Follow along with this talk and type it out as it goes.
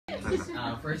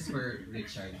First for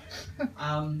Richard.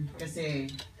 Kasi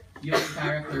yung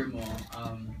character mo,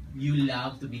 you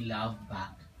love to be loved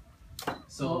back.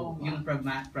 So, yung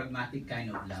pragmatic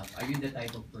kind of love, are you the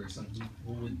type of person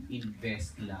who would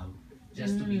invest love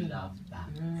just to be loved back?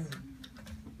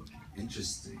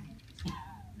 Interesting.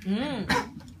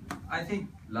 I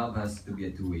think love has to be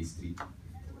a two-way street.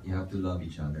 You have to love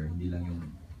each other. Hindi lang yung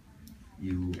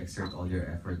you exert all your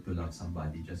effort to love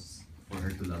somebody just for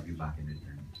her to love you back in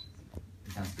return.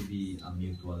 It has to be a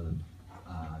mutual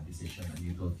decision, a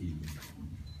mutual feeling.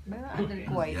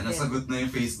 Yan, nasagot na yung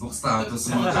Facebook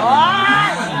status mo.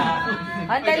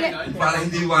 Para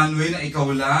hindi one way na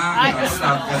ikaw lang.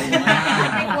 Stop ka rin na.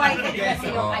 Unrequited kasi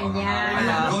yung kanya.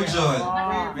 Ayan, go John.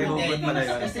 May hugot pala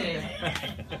yun. Kasi,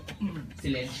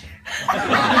 silensyo.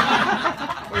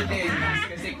 For 10 years,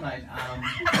 kasi Kwan,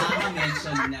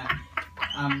 mention na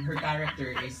her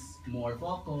character is more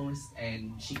focused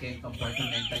and she can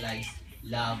compartmentalize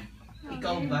love.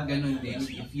 Ikaw ba ganun din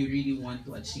if you really want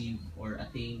to achieve or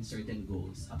attain certain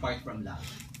goals apart from love?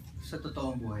 Sa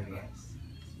totoong buhay ba?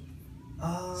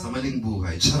 Sa maling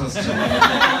buhay. Charos, sa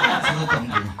totoong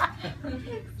buhay.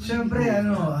 Siyempre,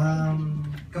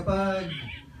 kapag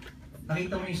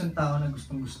nakita mo yung isang tao na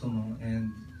gustong-gusto mo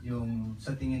and yung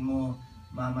sa tingin mo,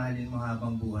 mamahalin mo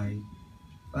habang buhay,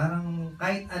 parang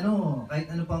kahit ano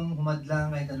pang humadlang,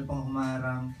 kahit ano pang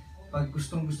humarang, pag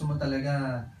gustong-gusto mo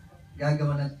talaga,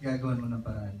 gagawan mo ng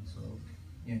paraan. So,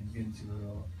 yun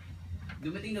siguro.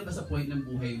 Dumating na ba sa point ng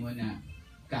buhay mo na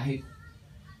kahit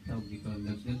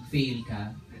nag-fail ka,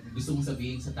 gusto mong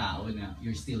sabihin sa tao na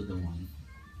you're still the one?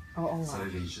 Oo nga. Sa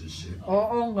relationship.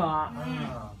 Oo nga.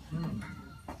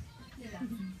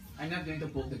 I'm not going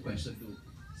to poke the question to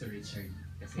Sir Richard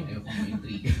kasi ayaw ko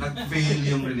ma-intrigue. Nag-fail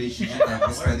yung relationship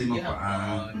tapos pwede mo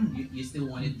pa. You still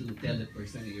wanted to tell that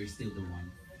person that you're still the one.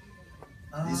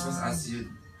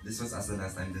 This was as the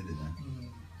last time din, di ba?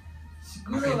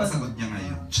 Siguro, Okay, masagot niya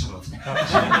ngayon. Charot.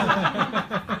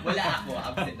 Wala ako,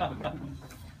 absent ako.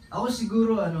 Ako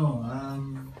siguro,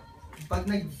 pag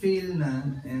nag-fail na,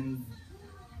 and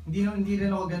hindi rin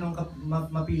ako ganun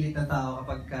mapilit na tao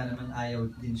kapag ka naman ayaw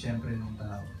din syempre ng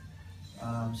tao.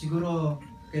 Siguro,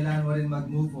 kailangan mo rin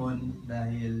mag-move on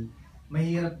dahil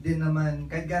mahirap din naman,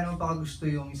 kahit gano'n pa gusto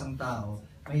yung isang tao,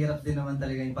 mahirap din naman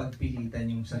talaga yung pagpilitan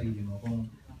yung sarili mo. Kung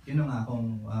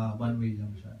one way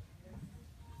lang siya.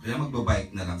 Kaya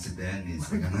magbabike na lang si Dennis.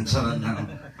 Ganun charot lang.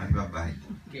 Magbabike.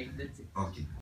 Okay, that's it. Okay.